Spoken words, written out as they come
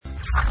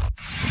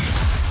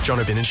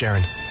Jono, Ben and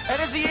Sharyn. It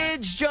is The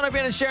Edge. Jono,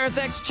 Ben and Sharyn,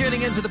 thanks for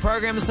tuning into the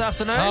program this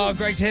afternoon. Oh,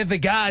 great to have the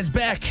guys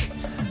back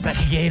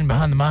again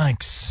behind the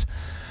mics.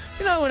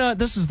 You know,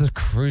 this is the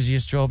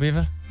cruisiest job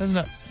ever, isn't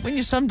it?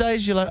 When some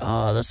days you're like,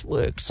 oh, this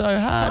works so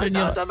hard.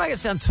 Don't make it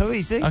sound too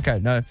easy. Okay,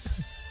 no.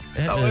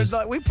 It's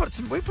like we put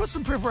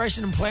some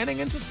preparation and planning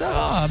into stuff.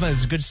 Oh, but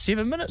it's a good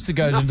 7 minutes that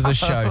goes into the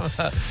show.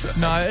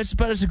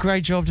 But it's a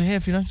great job to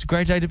have, It's a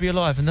great day to be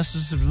alive. And this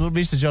is a little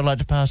message I'd like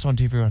to pass on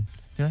to everyone.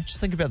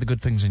 Just think about the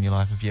good things in your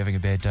life if you're having a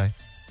bad day.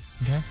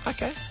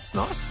 Okay, it's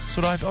nice.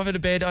 So I had a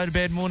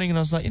bad morning, and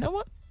I was like, you know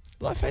what?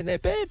 Life ain't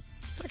that bad.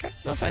 Okay,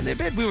 life ain't that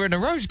bad. We were in a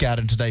rose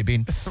garden today,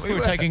 Ben. We were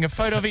taking a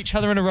photo of each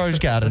other in a rose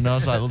garden, and I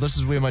was like, well, this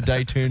is where my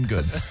day turned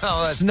good.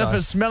 Oh, that's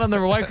nice.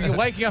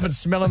 Waking up and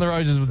smelling the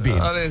roses with Ben.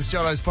 Oh, there's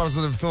Jono's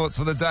positive thoughts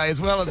for the day, as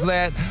well as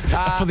that.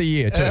 For the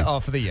year, too.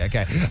 For the year,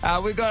 okay.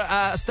 We've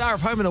got a star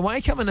of Home and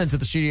Away coming into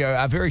the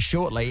studio very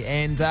shortly,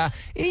 and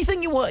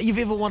anything you've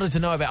ever wanted to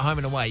know about Home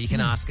and Away, you can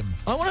ask him.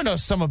 I want to know,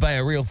 is Summer Bay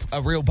a real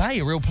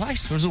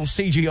place, or is it all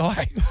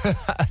CGI?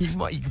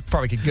 You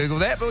probably could Google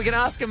that, but we can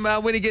ask him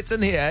when he gets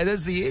in here. It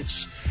is The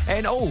Edge.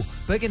 And,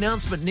 big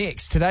announcement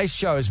next. Today's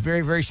show is very,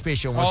 very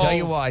special. We'll tell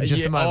you why in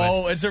just a moment.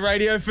 Oh, it's a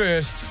radio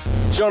first.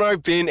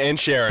 Jono, Ben and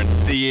Sharyn.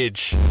 The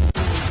Edge.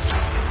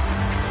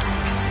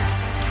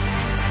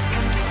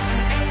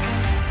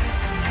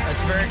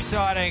 It's very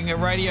exciting. A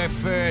radio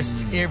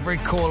first. Every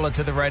caller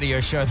to the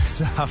radio show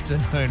this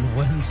afternoon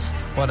wins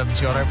one of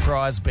Jono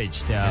Prize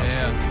beach towels.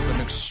 Yeah,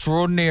 an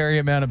extraordinary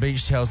amount of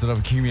beach towels that I've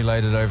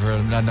accumulated over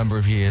a number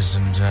of years,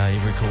 and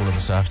every caller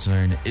this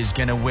afternoon is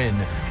going to win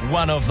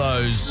one of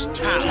those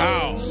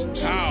towels.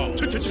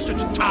 Did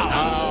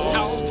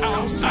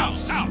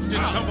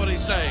somebody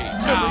say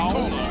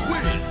towels?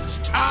 Wins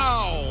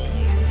towels.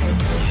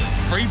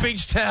 Free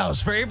beach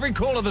towels for every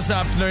caller this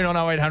afternoon on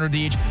 0800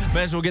 The Edge.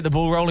 May as well get the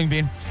ball rolling,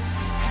 Ben.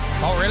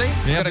 Oh, really?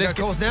 Yeah, let's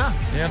go calls now.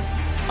 Yep.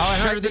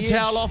 Shake the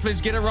towel off.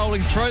 Let's get it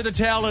rolling. Throw the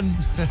towel in.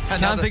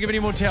 Can't think of any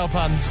more towel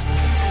puns. No,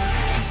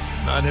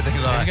 I didn't think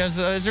of that.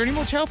 Is there any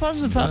more towel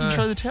puns apart from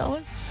throw the towel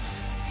in?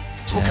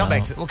 We'll come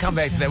back to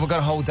that. We've got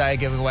a whole day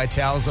giving away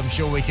towels. I'm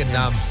sure we can.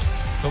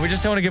 But we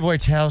just don't want to give away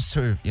towels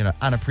to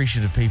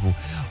unappreciative people.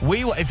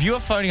 If you're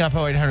phoning up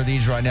 0800 The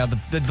Edge right now,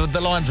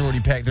 the lines are already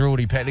packed. They're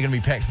already packed. They're going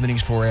to be packed for the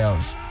next 4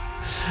 hours.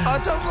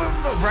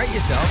 Don't rate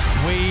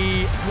yourself.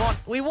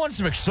 We want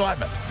some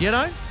excitement.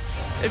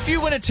 If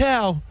you win a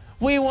towel,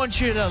 we want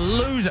you to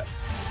lose it.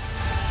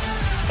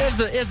 As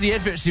the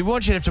advert said, we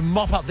want you to have to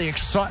mop up the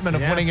excitement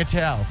of winning a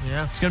towel.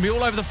 Yeah. It's going to be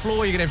all over the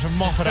floor. You're going to have to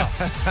mop it up.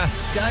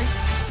 Okay?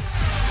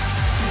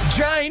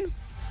 Jane?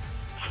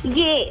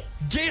 Yeah.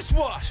 Guess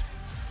what?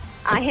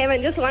 I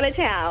haven't just won a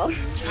towel.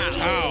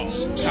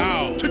 Towels.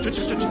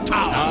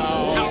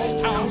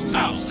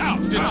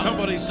 Did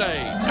somebody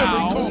say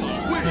towels?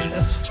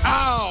 Wins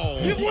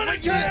towels. You've won a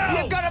towel.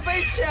 You've got a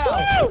beach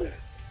towel. Woo!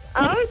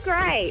 Oh,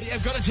 great.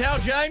 You've got a towel,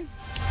 Jane.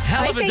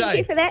 Hell of a day. Thank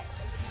you for that.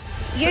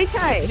 You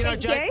too.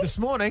 Jake, this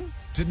morning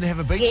didn't have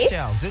a beach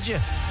towel, did you?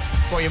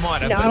 Well, you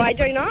might have. No, I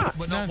do not.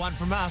 But not one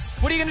from us.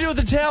 What are you going to do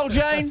with the towel,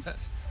 Jane?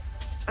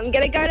 I'm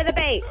going to go to the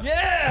beach.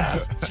 Yeah.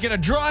 She's going to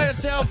dry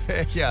herself.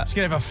 Yeah. She's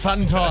going to have a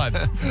fun time.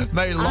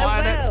 Maybe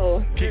lie in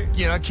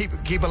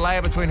it. Keep a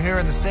layer between her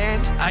and the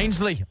sand.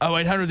 Ainsley,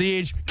 0800 The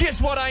Edge.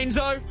 Guess what,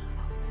 Ainzo?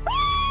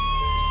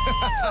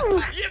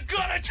 You've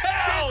got a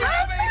towel! She's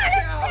got a beach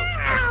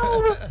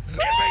towel!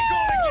 Every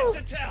caller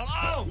gets a towel.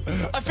 Oh,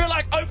 I feel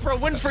like Oprah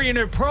Winfrey in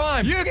her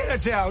prime. You get a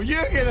towel.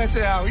 You get a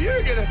towel.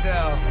 You get a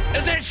towel.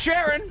 Is that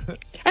Sharyn?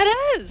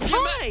 It is.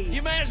 Hi.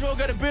 You may as well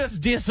go to births,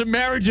 deaths and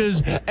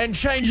marriages and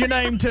change your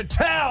name to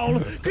Towel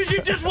because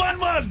you've just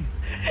won one.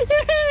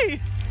 Yay.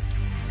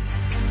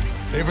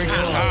 Every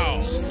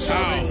towels.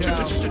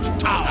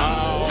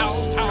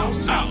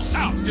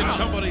 Did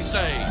somebody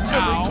say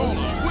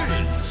towels?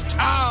 Wins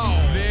towels.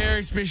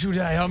 Very special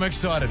day. I'm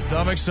excited.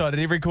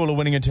 Every caller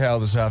winning a towel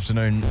this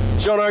afternoon.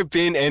 Jono,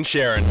 Ben and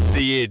Sharyn.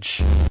 The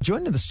Edge.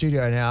 Joining the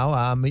studio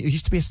now. You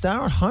used to be a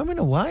star on Home and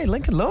Away.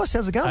 Lincoln Lewis,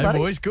 how's it going, buddy?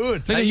 Boys,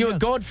 good.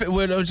 Lincoln,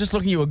 I was just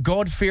looking. You were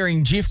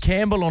God-fearing Jeff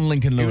Campbell on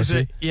Lincoln Lewis.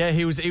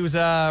 He was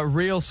a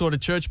real sort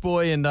of church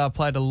boy and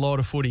played a lot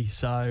of footy.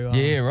 So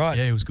yeah, right.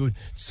 Yeah, he was good.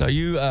 So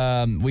you're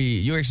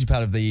actually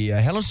part of the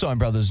Hallenstein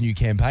Brothers' new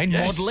campaign.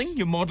 Yes.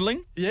 You're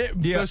modelling. Yeah,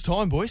 first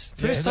time, boys.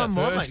 First time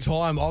modelling. First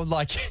time.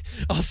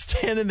 I was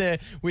standing there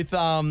with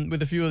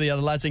a few of the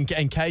other lads and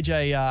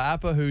KJ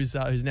Appa, who's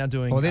now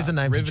doing. There's a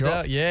name to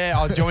drop.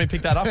 Yeah, do you want me to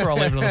pick that up or I'll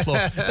leave it on the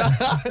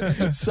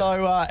floor?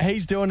 So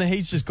he's doing it.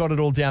 He's just got it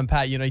all down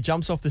pat. He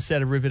jumps off the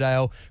set of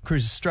Riverdale,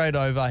 cruises straight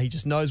over. He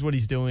just knows what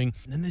he's doing.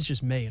 And then there's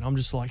just me, and I'm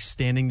just like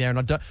standing there, and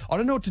I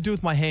don't know what to do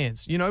with my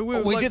hands. We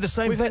do the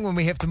same thing when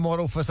we have to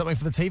model for something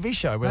for the TV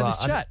show. We're like,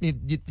 chat.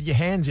 Your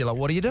hands. You're like,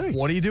 what do you do?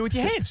 What do you do with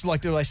your hands?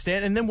 Like, do I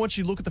stand? And then once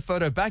you look at the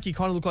photo back, you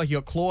kind of look like you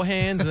got claw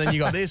hands, and then you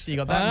got this, and you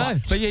got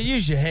that. But you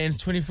use your hands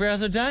 24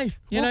 hours a day.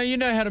 You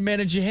know how to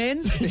manage your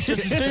hands. It's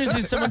just as soon as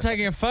there's someone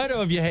taking a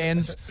photo of your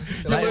hands,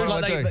 they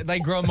too. they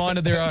grow a mind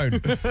of their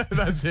own.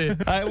 That's it.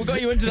 We've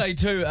got you in today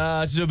too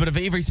to do a bit of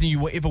everything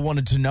you ever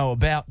wanted to know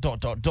about ...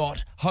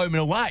 Home and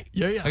Away.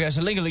 Yeah. Okay,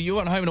 so legally you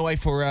were on Home and Away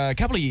for a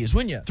couple of years,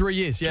 weren't you? 3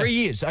 years, yeah. 3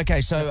 years.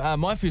 Okay, so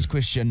my first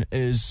question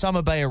is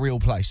Summer Bay a real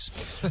place?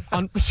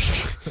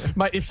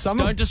 Mate, if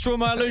Summer... Don't destroy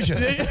my illusion.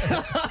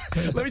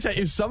 Let me tell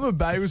you, if Summer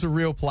Bay was a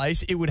real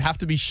place, it would have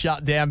to be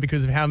shut down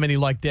because of how many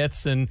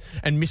deaths and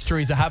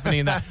mysteries are happening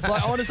in that.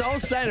 Honestly, I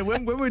was saying it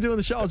when we were doing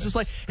the show. I was just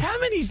like, how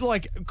many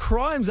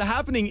crimes are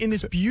happening in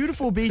this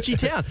beautiful beachy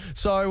town?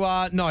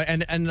 So no,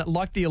 and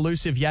like the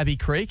elusive Yabby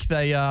Creek,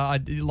 they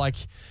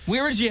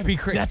Where is Yappy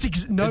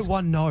Creek? no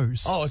one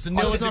knows. Oh, it's So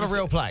it's not a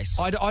real place.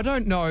 I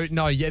don't know.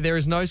 No, yeah, there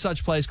is no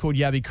such place called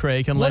Yabby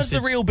Creek unless What is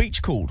the real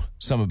beach called?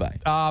 Summer Bay.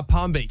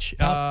 Palm Beach.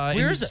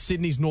 Where is it?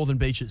 Sydney's northern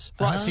beaches.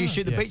 Right, so you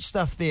shoot the beach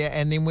stuff there,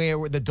 and then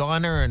where the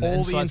diner and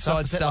All the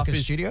inside is that stuff like a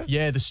is studio.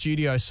 Yeah, the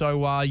studio. So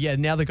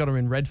now they got her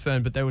in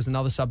Redfern, but there was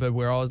another suburb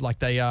where I was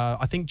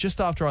I think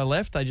just after I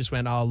left, they just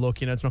went, oh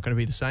look, it's not going to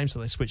be the same, so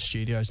they switched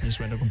studios and just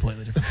went to a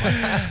completely different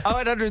place.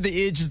 0800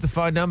 The Edge is the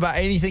phone number.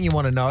 Anything you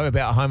want to know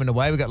about Home and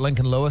Away? We've got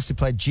Lincoln Lewis, who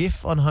played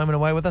Jeff on Home and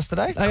Away with us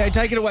today. Okay,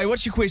 take it away.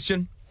 What's your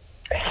question?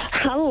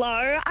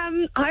 Hello.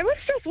 I was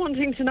just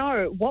wanting to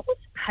know, what was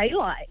pay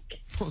like?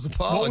 What was the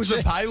What was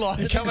the pay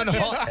like? Coming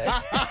hot.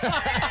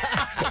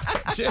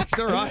 Jeez,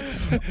 all right.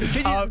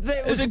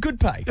 Was it good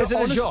pay? Is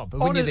it a job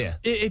when you're there?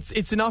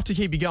 It's enough to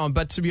keep you going,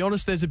 but to be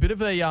honest, there's a bit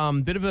of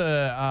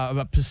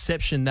a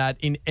perception that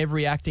in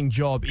every acting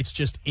job, it's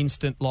just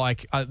instant,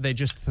 they're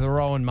just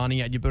throwing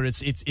money at you. But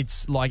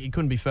it's like it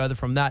couldn't be further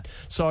from that.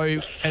 So,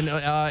 and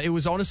it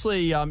was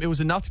honestly, it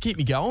was enough to keep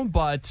me going,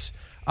 but.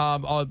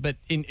 But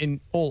in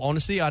all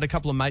honesty, I had a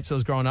couple of mates I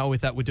was growing up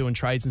with that were doing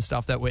trades and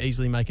stuff that were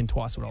easily making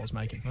twice what I was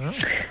making. Oh,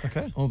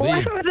 okay. Oh, Well,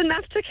 if it was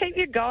enough to keep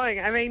you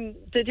going, I mean,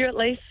 did you at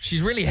least...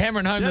 She's really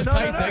hammering home this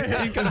pay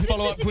thing. You've got a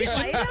follow-up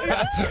question?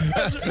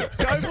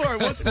 Go for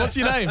it. What's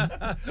your name?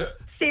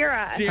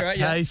 Sarah. Sarah,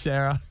 yeah. Hey,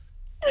 Sarah.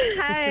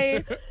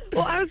 Hey.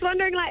 Well, I was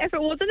wondering, if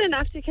it wasn't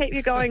enough to keep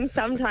you going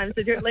sometimes,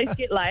 did you at least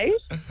get laid?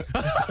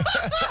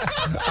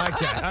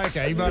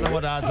 Okay. You might not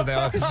want to answer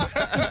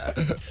that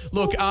one.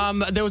 Look,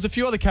 there was a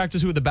few other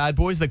characters who were the bad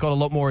boys that got a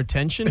lot more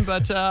attention,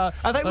 but Are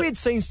they weird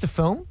scenes to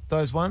film,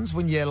 those ones,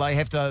 when you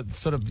have to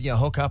sort of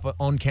hook up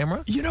on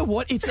camera? you know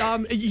what? It's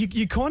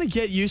you kind of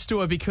get used to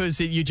it because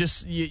you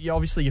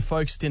obviously you're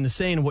focused in the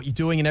scene and what you're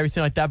doing and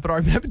everything like that. But I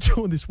remember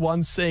doing this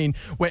one scene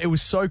where it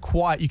was so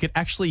quiet you could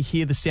actually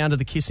hear the sound of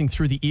the kissing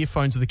through the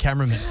earphones of the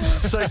cameraman,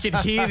 so you could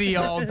hear the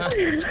old that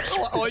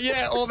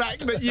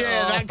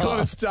kind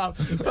of stuff.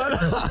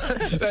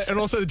 But and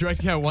also the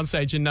director came at one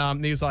stage and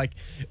he was like,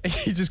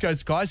 he just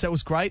goes, guys, that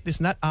was great, this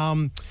and that.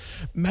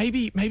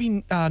 Maybe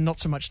not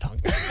so much tongue.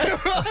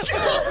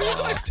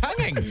 Nice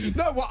tonguing.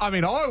 No, well, I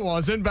mean I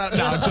wasn't, but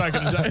no, I'm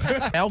joking.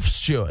 Alf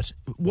Stewart.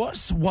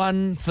 What's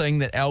one thing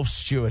that Alf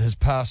Stewart has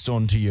passed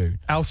on to you?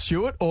 Al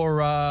Stewart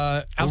or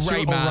Al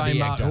Stewart or Raymar, Ray the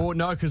Mar- actor? or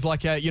no, because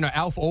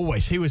Alf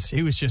always he was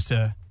just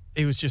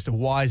a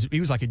wise.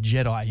 He was like a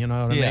Jedi, you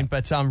know what I Yeah. mean.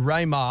 But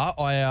Raymar,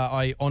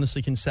 I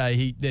honestly can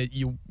say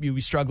you'll be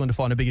struggling to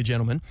find a bigger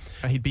gentleman.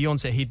 He'd be on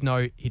set. He'd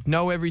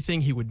know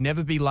everything. He would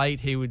never be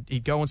late.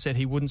 He'd go on set.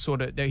 He wouldn't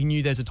he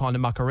knew there's a time to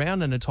muck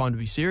around and a time to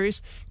be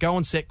serious. Go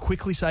on set,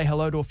 quickly say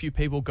hello to a few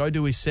people, go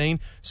do his scene.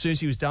 As soon as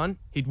he was done,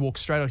 he'd walk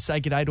straight or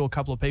say g'day to a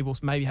couple of people,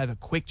 maybe have a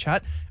quick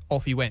chat.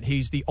 Off he went.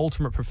 He's the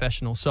ultimate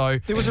professional. So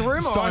There was a rumour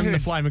I Stone heard- the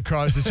Flaming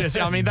Crows. It's just,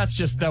 that's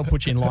just they'll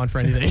put you in line for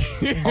anything.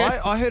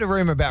 I heard a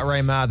rumour about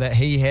Raymar that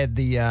he had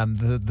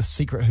the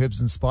secret herbs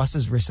and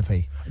spices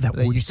recipe. That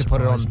they would used to put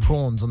it on surprise me.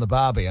 prawns on the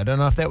barbie. I don't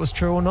know if that was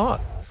true or not.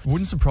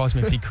 Wouldn't surprise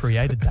me if he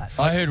created that.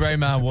 I heard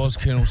Raymar was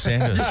Colonel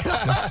Sanders.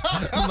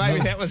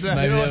 Maybe that was it.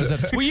 Maybe that was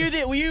it. Were you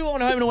there? Were you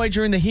on Home and Away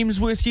during the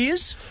Hemsworth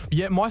years?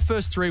 Yeah, my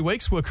first 3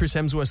 weeks were Chris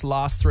Hemsworth's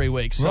last 3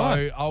 weeks. So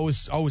Right. I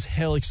was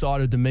hell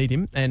excited to meet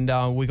him, and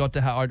we got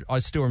to have. I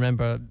still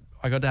remember.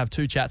 I got to have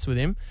 2 chats with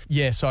him.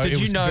 Yeah, so Did it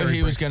you was know very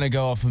he was brief. going to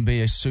go off and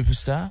be a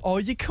superstar? Oh,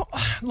 you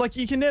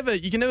can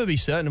never be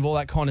certain of all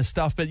that kind of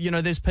stuff. But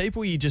there's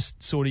people you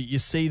just sort of you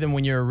see them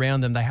when you're around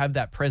them. They have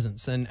that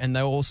presence, and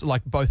they're also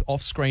both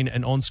off screen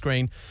and on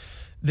screen.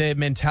 Their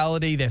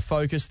mentality, their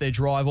focus, their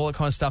drive, all that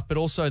kind of stuff, but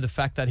also the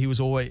fact that he was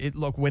always,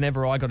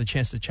 whenever I got a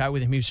chance to chat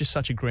with him, he was just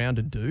such a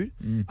grounded dude,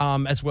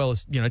 as well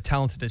as,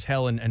 talented as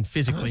hell and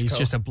physically, he's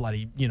just a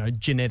bloody,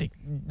 genetic,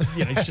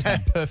 it's just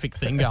a perfect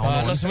thing going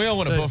on. Listen, we all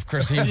want to buff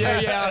Chris Hemsworth.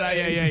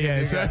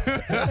 Yeah.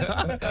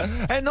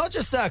 And not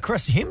just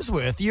Chris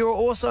Hemsworth, you were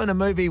also in a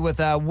movie with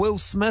Will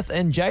Smith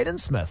and Jaden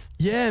Smith.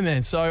 Yeah,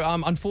 man. So,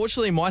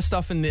 unfortunately, my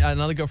stuff and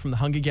another girl from the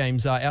Hunger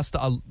Games, our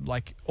stuff,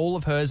 all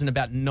of hers and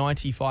about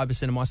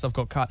 95% of my stuff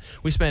got cut.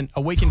 We spent a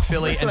week in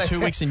Philly and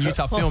 2 weeks in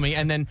Utah filming,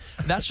 and then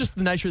that's just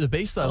the nature of the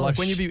beast, though.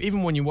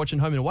 Even when you're watching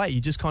Home and Away,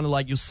 you just kind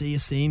of you'll see a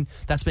scene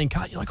that's been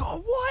cut. You're like,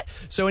 oh, what?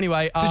 So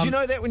anyway, Did you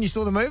know that when you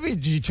saw the movie?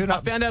 Did you turn I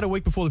up? found out a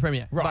week before the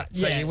premiere. Right, But,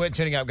 so yeah. you weren't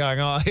turning up going,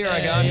 oh, here I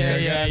go.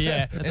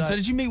 Yeah. And so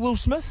did you meet Will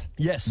Smith?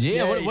 Yes.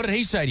 Yeah, what did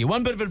he say to you?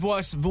 One bit of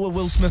advice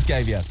Will Smith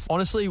gave you.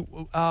 Honestly,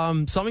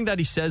 something that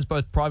he says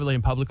both privately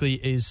and publicly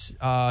is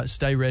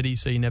stay ready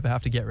so you never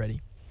have to get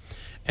ready.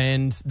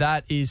 And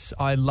that is,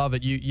 I love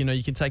it. You know,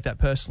 you can take that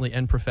personally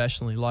and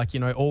professionally. Like, you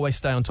know, always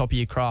stay on top of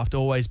your craft,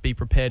 always be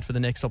prepared for the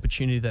next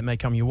opportunity that may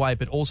come your way.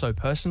 But also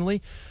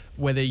personally,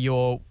 whether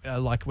you're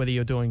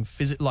doing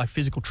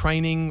physical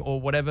training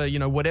or whatever, you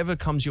know, whatever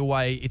comes your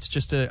way, it's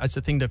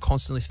a thing to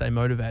constantly stay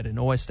motivated and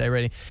always stay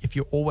ready. If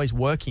you're always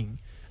working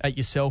at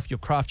yourself, your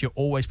craft, you're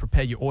always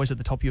prepared, you're always at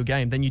the top of your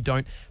game, then you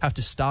don't have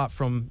to start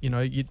from, you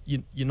know,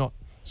 you're not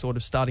sort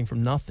of starting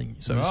from nothing,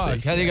 so to speak.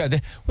 Okay, there you go.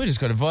 We just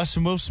got advice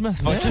from Will Smith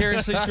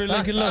vicariously through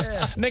Lincoln Lewis.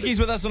 Nikki's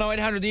with us on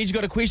 0800 The Edge. You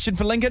got a question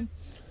for Lincoln?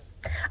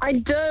 I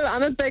do.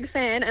 I'm a big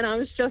fan, and I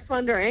was just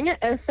wondering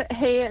if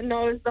he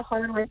knows the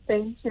Home and Away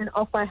theme tune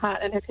off by heart,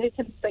 and if he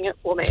can sing it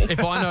for me.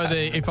 If I know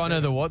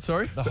the what?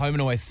 Sorry, the Home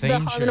and Away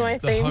theme. The Home and Away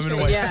the theme. Home and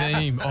Away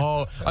theme.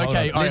 Oh,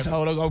 okay.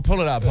 Hold on. I'll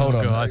pull it up. Hold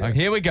on. God. Okay,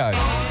 here we go. In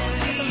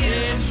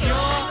your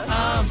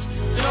arms,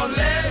 don't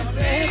let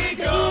me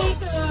go.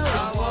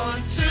 I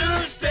want to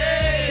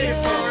stay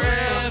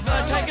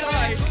forever. Take it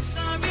away.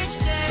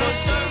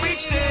 So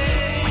each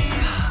day.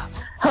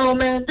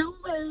 Home and Away.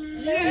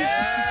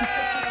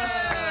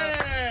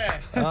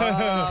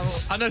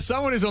 I know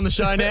someone is on the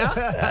show now.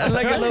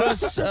 Lincoln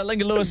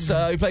Lewis,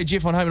 who played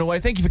Jeff on Home and Away.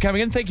 Thank you for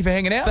coming in. Thank you for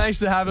hanging out. Thanks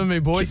for having me,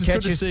 boys. It's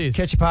good to see you.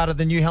 Catch a part of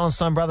the new Helen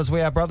Stone Brothers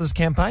We Are Brothers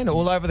campaign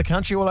all over the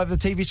country, all over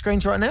the TV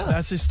screens right now.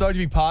 That's just stoked to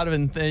be part of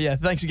it. And, yeah,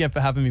 thanks again for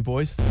having me,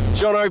 boys.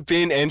 Jono,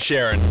 Ben and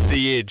Sharyn,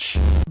 The Edge.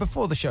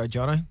 Before the show,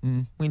 Jono,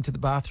 went to the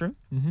bathroom,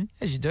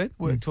 as you do,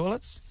 work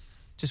toilets,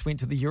 just went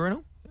to the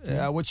urinal.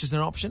 Which is an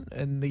option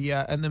in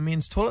the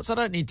men's toilets. I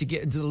don't need to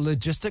get into the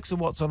logistics of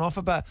what's on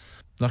offer, but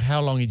Like,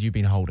 how long had you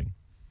been holding?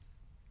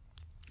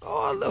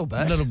 a little bit.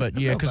 A little bit,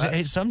 yeah.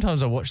 Because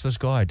sometimes I watch this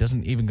guy. He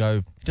doesn't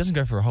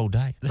go for a whole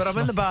day. But I'm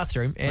in the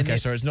bathroom, and Okay,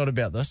 so it's not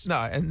about this. no,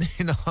 and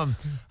then I'm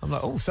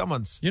like, oh,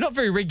 someone's. You're not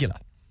very regular.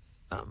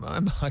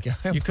 Okay,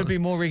 You could be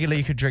more regular.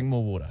 You could drink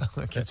more water.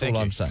 Okay, that's thank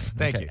all you. I'm saying.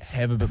 Thank you.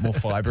 Have a bit more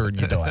fibre in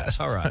your diet.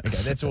 All right. Okay,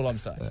 that's all I'm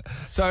saying.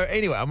 So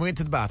anyway, I went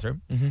to the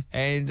bathroom,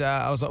 and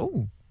I was like,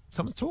 oh,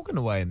 someone's talking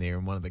away in there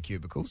in one of the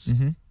cubicles.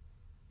 It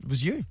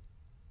was you.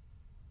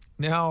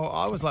 Now,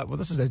 I was like, well,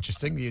 this is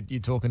interesting. You're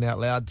talking out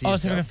loud to I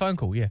was having a yourself. phone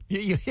call, yeah.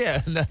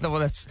 Yeah. No, well,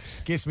 that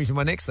gets me to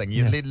my next thing.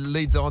 It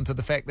leads on to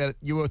the fact that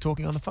you were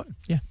talking on the phone.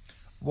 Yeah.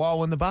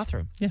 While in the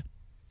bathroom. Yeah.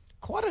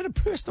 Quite a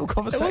personal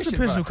conversation. It was a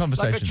personal right?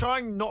 conversation. Like, I'm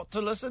trying not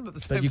to listen, but at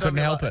the same you time, couldn't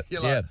you're help like- it.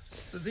 you're Yeah. like,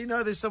 does he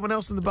know there's someone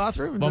else in the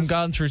bathroom? Well, I'm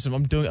going through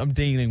I'm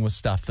dealing with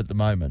stuff at the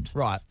moment.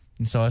 Right.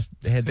 And so I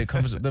had that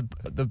conversation.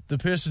 the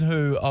person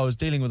who I was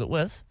dealing with it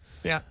with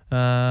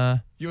Yeah.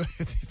 You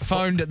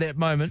phoned at that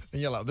moment.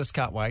 And you're like, this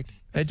can't wait.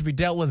 Had to be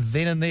dealt with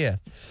then and there.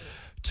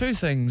 Two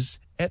things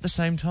at the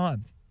same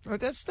time. Well,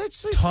 that's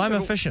Time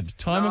efficient.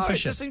 Time It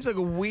efficient. just seems like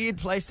a weird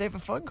place to have a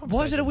phone conversation.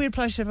 Why is it a weird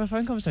place to have a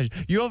phone conversation?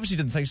 You obviously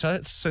didn't think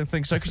so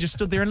because you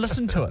stood there and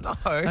listened to it. No.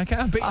 Okay,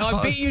 I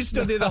bet you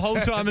stood there the whole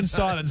time in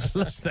silence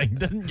listening,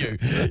 didn't you?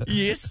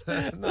 Yes.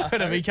 No.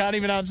 He can't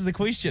even answer the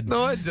question.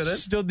 No, I didn't.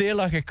 Stood there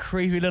like a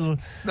creepy little...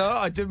 No,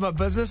 I did my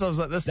business. I was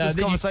like, this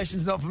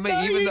conversation's not for me.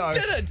 No, even you though,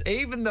 didn't.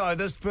 Even though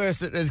this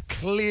person is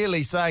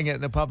clearly saying it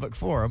in a public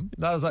forum.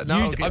 I was like,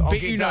 no, I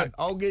bet you know.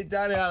 I'll get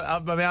done out.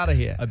 I'm out of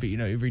here. I bet you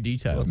know every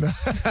detail.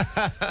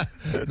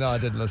 No, I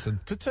didn't listen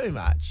to too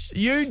much.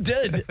 You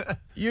did.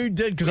 You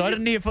did, because I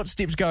didn't hear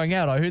footsteps going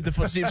out. I heard the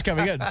footsteps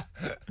coming in.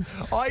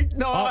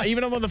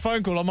 Even I'm on the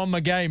phone call, I'm on my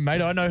game,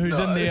 mate. I know who's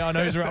in there. I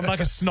know who's around. I'm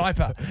like a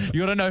sniper. You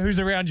got to know who's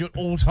around you at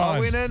all times. I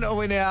went in, I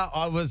went out.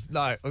 I was,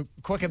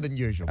 quicker than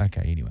usual.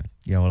 Okay, anyway.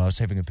 Yeah, well, I was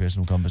having a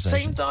personal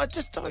conversation. I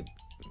just don't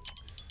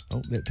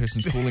Oh, that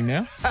person's calling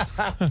now.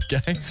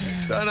 Okay.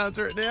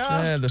 answer it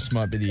now. Yeah, this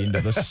might be the end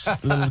of this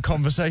little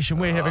conversation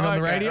we're having on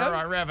the radio. All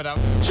right, wrap it up.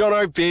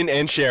 Jono, Ben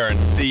and Sharyn,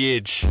 The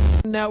Edge.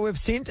 Now, we've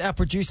sent our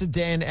producer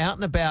Dan out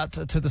and about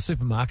to the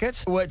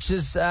supermarket, which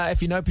is,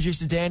 if you know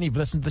producer Dan, you've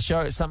listened to the show,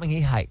 it's something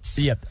he hates.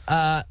 Yep.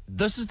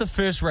 This is the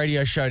first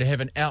radio show to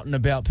have an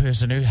out-and-about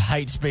person who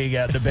hates being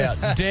out and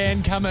about.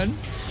 Dan, come in.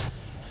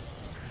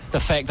 The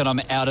fact that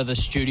I'm out of the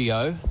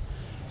studio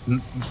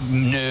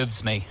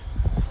nerves me.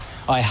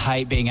 I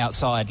hate being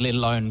outside, let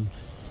alone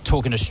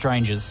talking to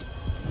strangers.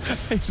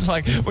 It's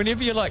like,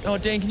 whenever you're like, oh,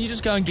 Dan, can you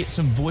just go and get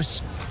some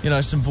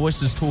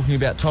voices talking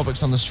about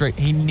topics on the street?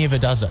 He never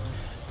does it.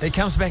 He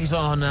comes back, he's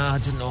like, oh,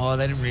 no,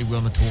 they didn't really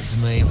want to talk to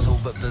me. It was all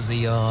a bit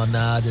busy. Oh, no,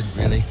 I didn't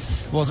really.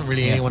 Wasn't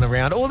really anyone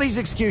around. All these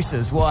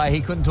excuses why he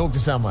couldn't talk to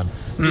someone.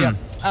 Yeah.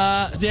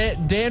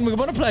 Dan, we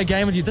want to play a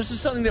game with you. This is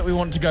something that we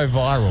want to go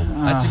viral.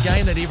 It's a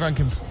game that everyone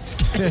can...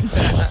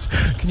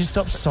 Can you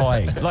stop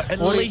sighing? Like,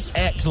 at least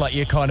act like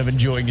you're kind of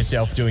enjoying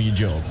yourself doing your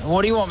job.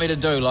 What do you want me to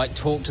do? Like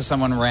talk to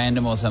someone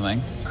random or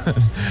something?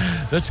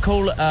 That's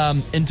called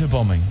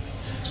interbombing.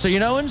 So, you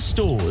know, in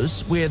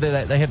stores where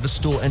they have the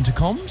store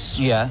intercoms?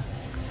 Yeah.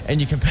 And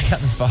you can pick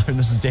up the phone.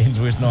 This is Dan's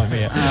worst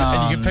nightmare.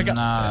 And you can pick up,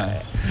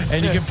 no.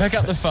 and you can pick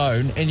up the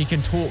phone and you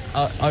can talk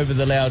over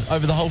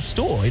the whole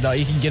store. You know,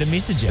 you can get a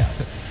message out.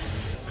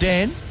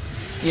 Dan,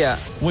 Yeah.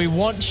 we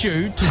want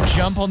you to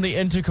jump on the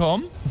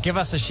intercom. Give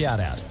us a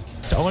shout out.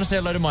 So I want to say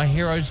hello to my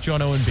heroes,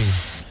 Jono and Ben.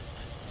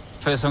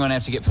 First, I'm going to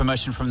have to get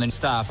permission from the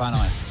staff, aren't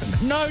I?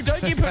 No,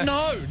 don't you put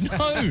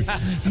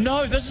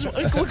no. This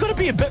is we've got to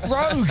be a bit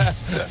rogue.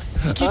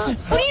 What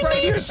do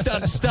you mean?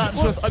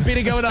 Starts with I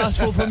better go and ask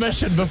for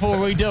permission before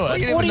we do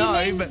it. You What never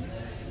do you know, mean?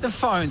 The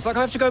phones. Like,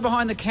 I have to go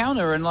behind the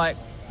counter and, like,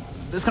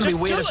 it's going to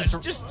be weird.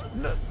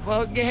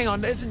 Well, hang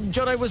on.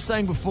 Jono was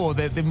saying before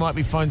that there might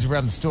be phones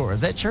around the store.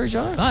 Is that true,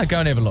 Jono? Ah, go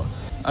and have a look.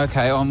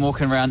 Okay, I'm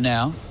walking around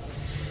now.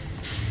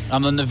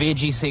 I'm in the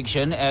veggie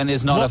section and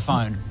there's not a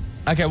phone.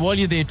 Okay, while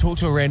you're there, talk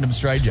to a random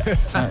stranger.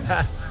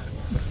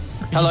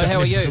 Hello, how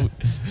are you?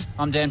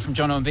 I'm Dan from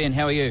Jono and Ben.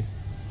 How are you?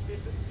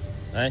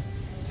 Hey.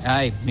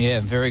 Hey,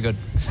 yeah, very good.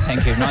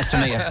 Thank you. Nice to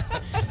meet you.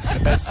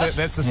 That's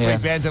the sweet Yeah.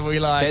 banter we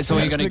like. That's all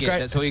you're going to get. Great.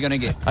 That's all you're going to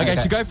get. Okay,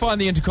 so go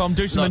find the intercom,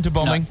 do some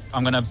interbombing. No,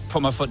 I'm going to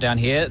put my foot down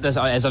here. This,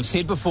 as I've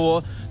said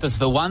before, this is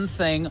the one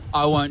thing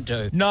I won't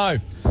do. No,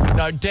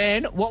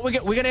 Dan, what we're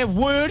going to have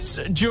words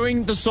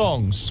during the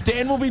songs.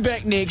 Dan will be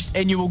back next,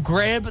 and you will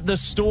grab the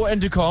store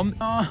intercom.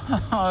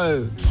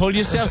 Oh. Pull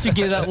yourself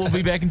together. We'll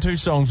be back in 2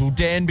 songs. Will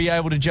Dan be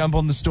able to jump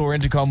on the store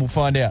intercom? We'll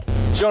find out.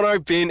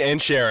 Jono, Ben and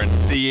Sharyn,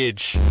 The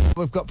Edge.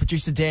 We've got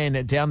producer Dan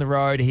down the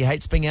road. He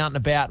hates being out and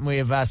about, and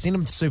we've sent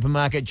him to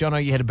supermarket.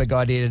 Jono, you had a big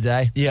idea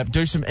today. Yeah,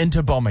 do some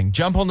interbombing.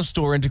 Jump on the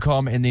store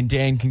intercom, and then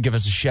Dan can give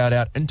us a shout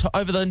out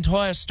over the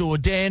entire store.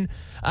 Dan,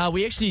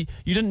 you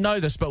didn't know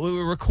this, but we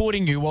were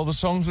recording you while the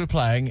songs were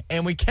playing,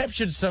 and we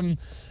captured some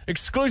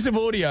exclusive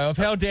audio of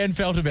how Dan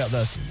felt about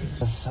this.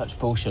 This is such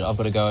bullshit. I've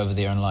got to go over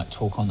there and, like,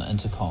 talk on the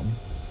intercom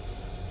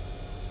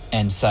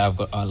and say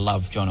I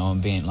love Jono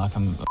and Ben like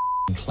I'm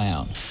a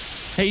clown.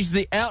 He's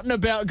the out and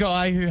about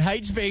guy who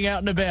hates being out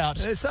and about.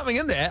 There's something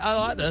in there. I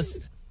like this.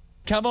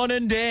 Come on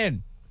in,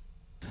 Dan.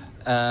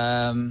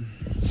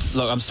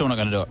 Look, I'm still not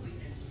going to do it.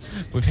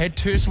 We've had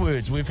terse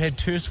words. We've had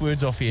terse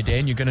words off here,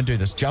 Dan. You're going to do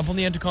this. Jump on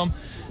the intercom.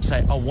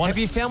 Say, I want. Have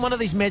you found one of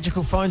these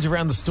magical phones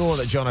around the store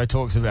that Jono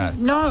talks about?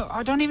 No,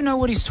 I don't even know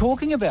what he's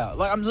talking about.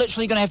 Like, I'm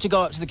literally going to have to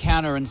go up to the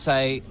counter and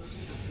say,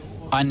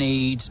 I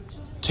need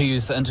to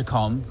use the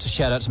intercom to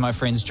shout out to my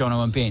friends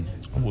Jono and Ben.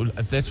 Well,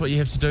 if that's what you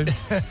have to do,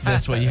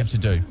 that's what you have to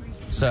do.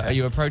 So are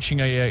you approaching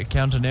a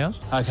counter now?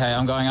 Okay,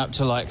 I'm going up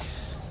to, like,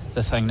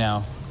 the thing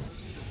now.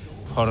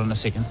 Hold on a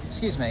second.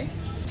 Excuse me.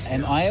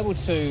 Am I able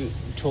to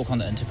talk on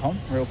the intercom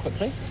real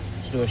quickly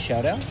to do a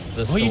shout out?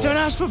 Well, you don't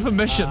ask for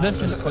permission. This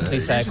is Just quickly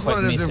say a Just quick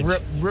wanted message.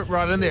 to rip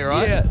right in there,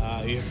 right?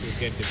 Yeah. You have to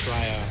get the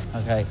flyer.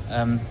 Okay,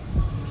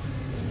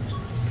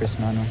 let's press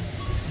 9 on.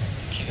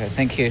 Okay,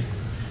 thank you.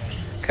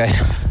 Okay,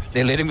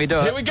 they're letting me do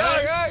it. Here we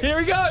go. Here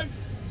we go.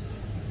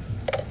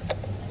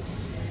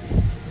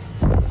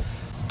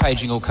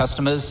 Paging all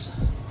customers,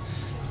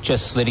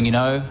 just letting you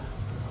know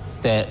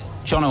that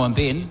Jono and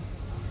Ben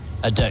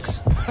are dicks.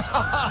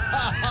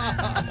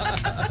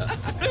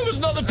 It was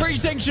not the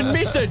pre-sanctioned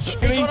message.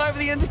 You got over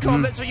the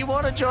intercom. That's what you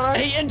wanted, Jono.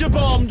 He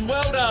interbombed.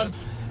 Well done.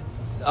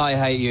 I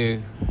hate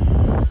you.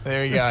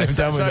 There we go.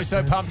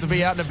 so pumped to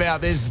be out and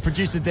about. There's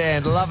producer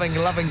Dan, loving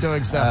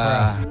doing stuff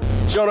for us.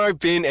 Jono,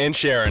 Ben and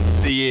Sharyn,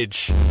 The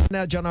Edge.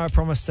 Now, Jono, I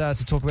promised to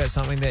talk about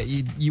something that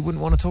you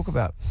wouldn't want to talk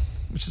about,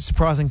 which is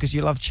surprising because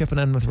you love chipping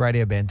in with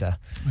radio banter.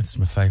 It's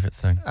my favourite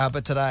thing.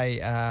 But today,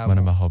 One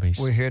of my hobbies.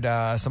 we heard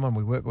someone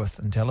we work with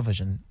in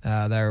television.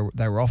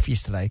 They were off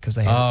yesterday because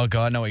they had Oh,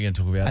 God, I know what you're going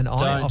to talk about. an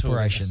eye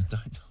operation.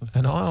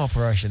 An eye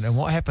operation. And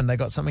what happened? They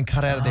got something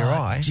cut out of their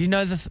eye Do you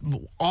know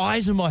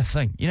eyes are my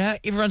thing? You know how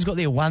everyone's got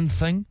their one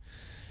thing?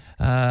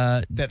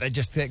 that they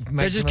just that They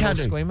makes just them a can't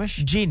little do. squeamish.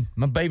 Jen,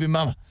 my baby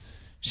mama.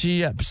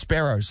 She,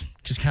 sparrows.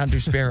 Just can't do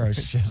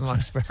sparrows. She doesn't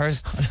like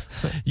sparrows.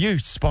 You,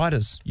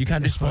 spiders. You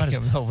can't do spiders.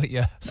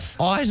 Yeah.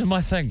 Eyes are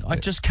my thing. I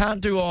just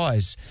can't do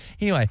eyes.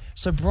 Anyway,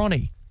 so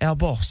Bronny, our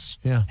boss,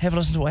 Yeah. have a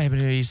listen to what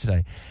happened to her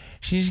yesterday.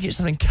 She needs to get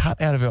something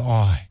cut out of her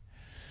eye.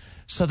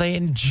 So they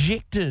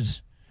injected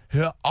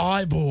her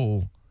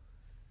eyeball.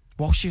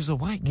 While she was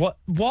awake. What?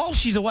 While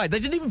she's awake. They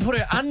didn't even put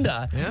her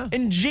under. Yeah.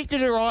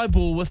 Injected her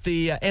eyeball with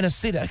the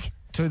anaesthetic.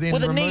 To then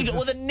With a remove needle, the-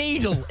 with a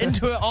needle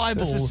into her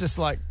eyeball. This is just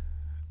like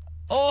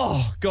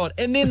Oh, God.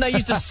 And then they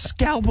used a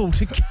scalpel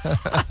to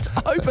cut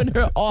open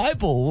her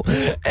eyeball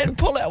and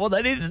pull out what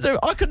they needed to do.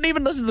 I couldn't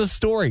even listen to the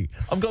story.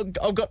 I've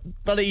got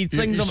bloody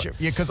things on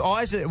Yeah, because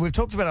eyes, we've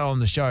talked about it on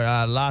the show.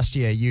 Last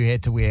year, you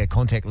had to wear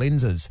contact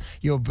lenses.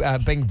 You're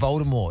being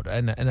Voldemort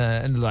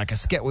in like a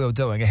skit we were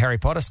doing, a Harry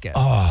Potter skit.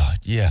 Oh,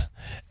 yeah.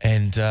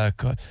 And,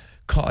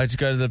 God, I had to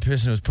go to the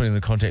person who was putting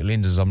the contact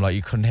lenses. I'm like,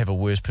 you couldn't have a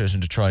worse person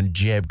to try and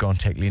jab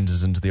contact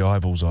lenses into the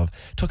eyeballs of.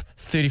 It took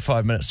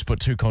 35 minutes to put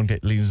 2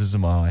 contact lenses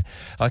in my eye.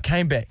 I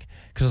came back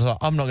because I was like,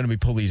 I'm not going to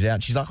pull these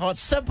out. She's like, oh,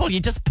 it's simple. You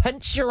just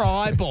pinch your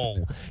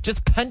eyeball.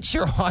 Just pinch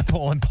your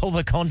eyeball and pull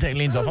the contact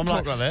lens off. I'm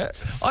Talk like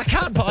that. I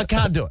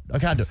can't do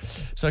it.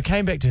 So I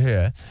came back to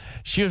her.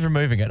 She was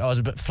removing it. I was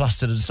a bit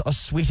flustered. I was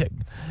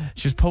sweating.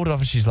 She was pulled it off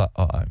and she's like,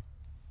 uh-oh.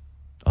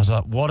 I was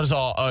like, what does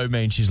uh-oh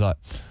mean? She's like,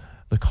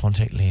 the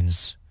contact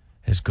lens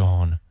has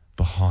gone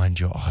behind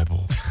your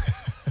eyeball.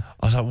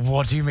 I was like,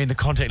 what do you mean the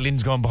contact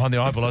lens gone behind the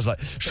eyeball? I was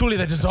like, surely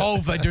they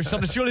dissolve, they do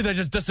something, surely they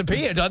just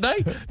disappear, don't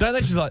they?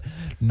 She's like,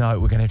 no,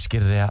 we're going to have to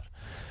get it out.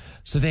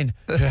 So then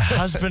her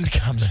husband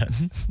comes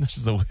in. This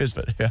is the worst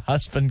bit. Her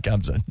husband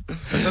comes in.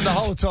 And the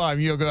whole time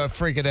you're going to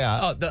freak it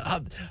out.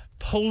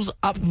 Pulls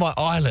up my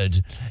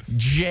eyelid,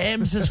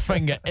 jams his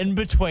finger in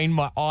between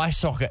my eye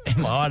socket and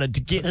my eyelid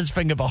to get his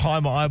finger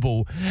behind my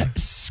eyeball,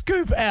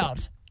 scoop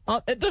out.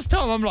 At this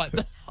time, I'm like,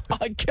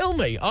 kill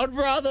me. I'd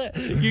rather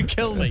you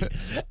kill me.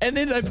 And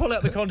then they pull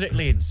out the contact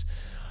lens.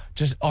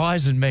 Just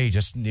eyes and me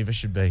just never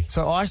should be.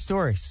 So eye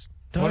stories.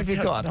 What have you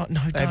got?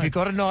 No, have you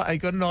got an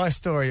eye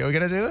story? Are we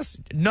going to do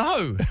this?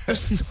 No.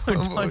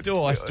 Don't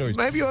do eye stories.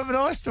 Maybe you have an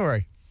eye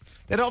story.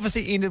 It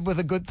obviously ended with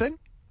a good thing,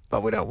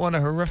 but we don't want a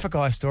horrific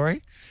eye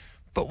story.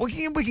 But we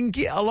can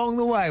get along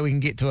the way. We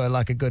can get to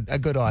a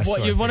good eye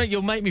story. What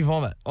you'll make me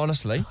vomit,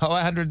 honestly.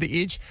 100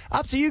 the edge.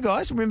 Up to you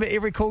guys. Remember,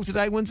 every call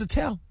today wins a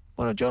towel.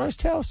 One of Jono's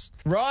towels.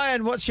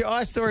 Ryan, what's your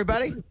eye story,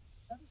 buddy?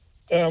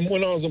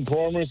 When I was in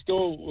primary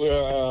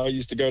school, I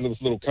used to go to this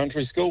little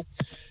country school,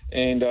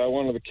 and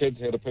one of the kids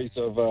had a piece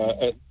of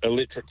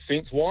electric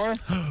fence wire.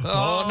 No.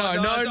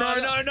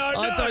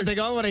 I don't think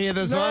I want to hear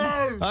this one.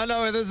 I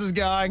know where this is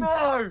going.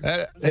 No.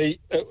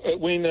 It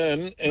went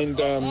in, and...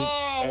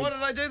 why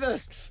did I do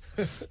this?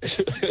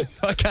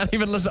 I can't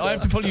even listen. I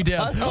have to pull you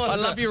down. I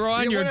love you,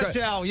 Ryan. You win a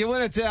towel. You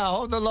win a towel.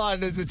 Hold the line.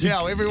 There's a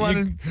towel.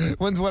 Everyone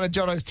wins one of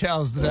Jono's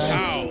towels today.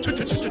 Towel.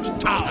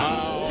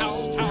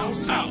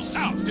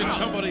 Did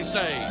somebody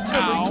say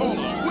towel?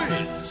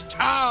 Wins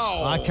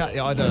towel. I can't.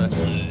 I don't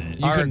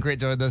know. I regret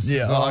doing this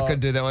as well. I couldn't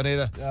do that one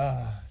either.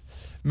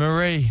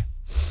 Marie.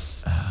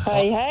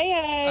 Hey.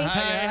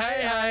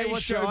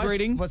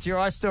 What's your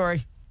eye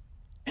story?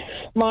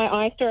 My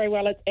eye story,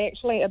 well, it's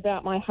actually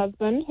about my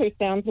husband, who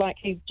sounds like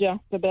he's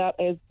just about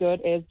as good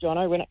as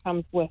Jono when it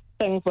comes with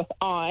things with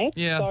eyes.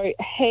 Yeah. So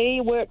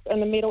he works in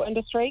the metal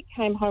industry,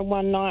 came home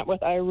one night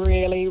with a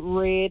really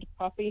red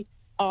puppy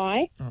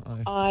eye.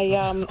 I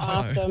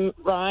asked him,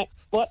 right,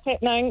 what's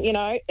happening,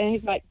 and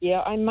he's like,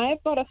 yeah, I may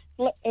have got a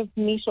slip of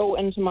metal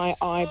into my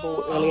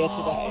eyeball earlier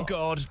today. Oh,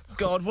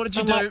 God, what did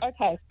you do? Like,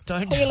 okay,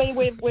 clearly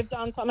we've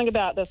done something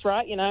about this,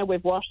 right?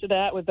 We've washed it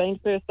out, we've been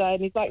to first aid,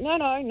 and he's like,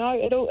 no,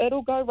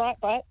 it'll go right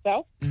by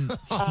itself.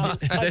 I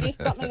guess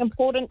something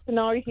important to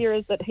know here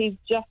is that he's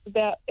just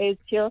about as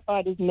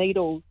terrified as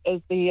needles as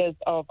he is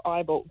of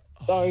eyeballs.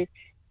 So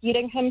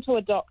getting him to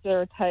a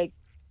doctor takes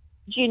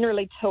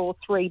generally 2 or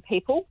 3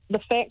 people. The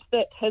fact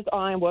that his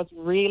eye was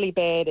really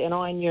bad and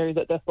I knew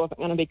that this wasn't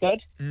going to be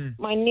good.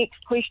 My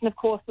next question, of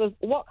course, was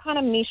what kind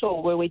of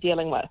metal were we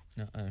dealing with?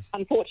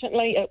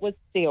 Unfortunately, it was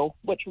steel,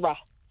 which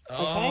rusts. Okay?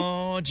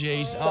 Oh,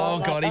 jeez.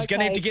 Oh, God, he's going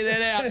to have to get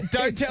that out.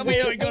 Don't tell me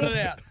how he got it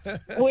out.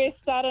 We're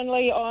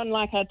suddenly on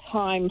like a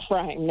time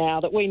frame now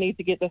that we need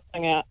to get this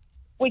thing out.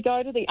 We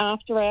go to the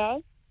after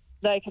hours.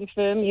 They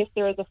confirm, yes,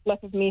 there is a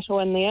slip of metal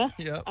in there.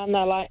 Yep. And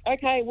they're like,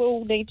 okay,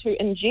 we'll need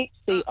to inject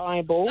the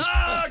eyeball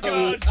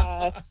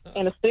to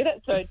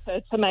anaesthetic to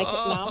make it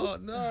numb. Oh,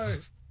 no.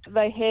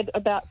 They had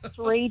about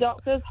 3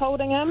 doctors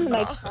holding him, and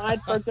they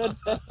tried for a good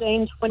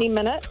 15, 20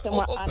 minutes and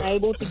were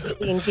unable to get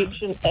the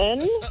injection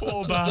in. Poor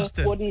He just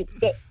bastard. wouldn't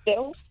sit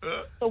still.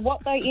 So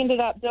what they ended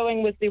up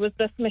doing was there was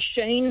this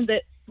machine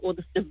or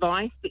this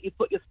device that you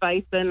put your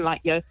face in,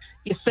 like you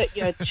sit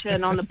your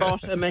chin on the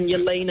bottom and you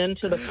lean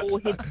into the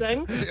forehead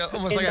thing. Yeah,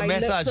 almost And like a they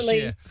massage literally-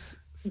 chair.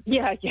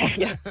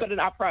 Yeah, but an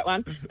upright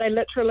one. They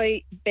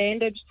literally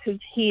bandaged his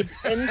head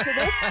into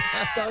this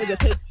so that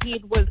his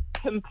head was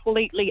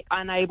completely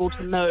unable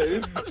to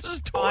move.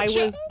 I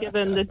was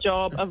given the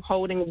job of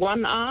holding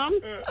one arm.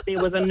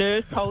 There was a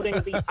nurse holding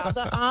the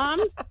other arm.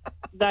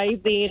 They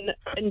then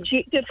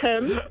injected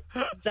him.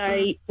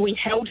 We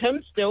held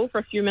him still for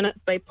a few minutes.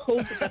 They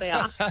pulled the bit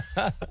out.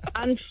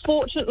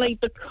 Unfortunately,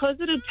 because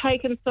it had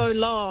taken so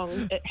long,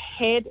 it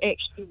had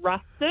actually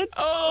rusted,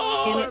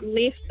 and it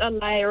left a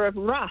layer of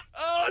rust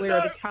where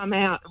it had come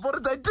out. What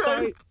did they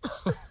do?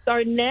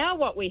 So now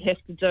what we have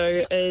to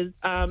do is,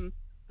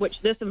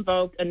 which this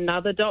involved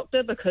another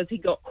doctor because he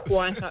got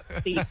quite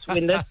upset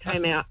when this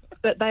came out,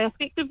 but they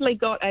effectively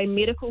got a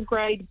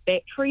medical-grade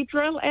battery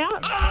drill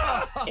out,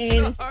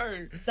 and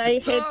they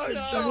had to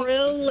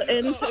drill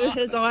into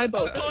his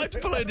eyeball. I have to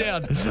pull it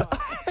down. I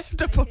have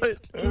to pull it.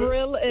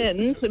 Drill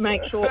in to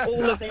make sure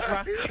all of that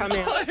rust come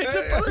I out. have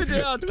to pull it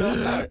down.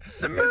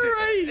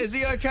 Is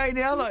he okay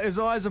now? Like, his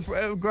eyes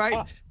are great?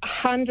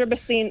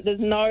 100%. There's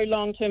no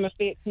long-term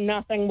effects,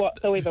 nothing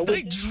whatsoever.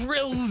 They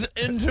drilled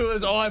into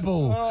his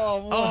eyeball.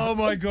 Oh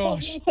my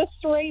gosh. For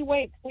 3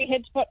 weeks, we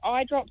had to put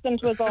eye drops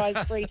into his eyes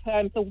 3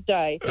 times a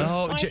day.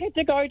 I had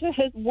to go to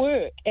his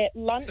work at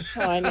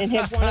lunchtime and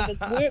have one of his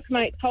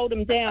workmates hold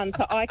him down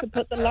so I could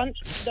put the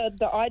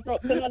eye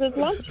drops in at his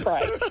lunch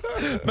break.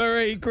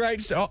 Marie,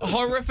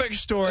 horrific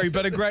story,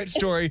 but a great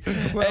story.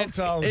 Well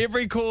told.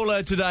 Every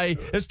caller today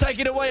is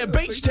taking away a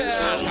beach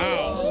towel.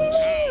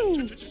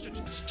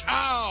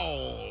 Towel.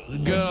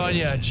 Good on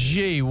you.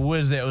 Gee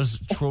whiz, that was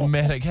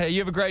traumatic. Hey, you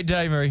have a great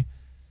day, Marie.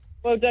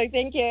 Well, do,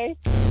 thank you.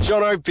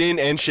 Jono, Ben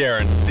and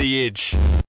Sharyn, The Edge.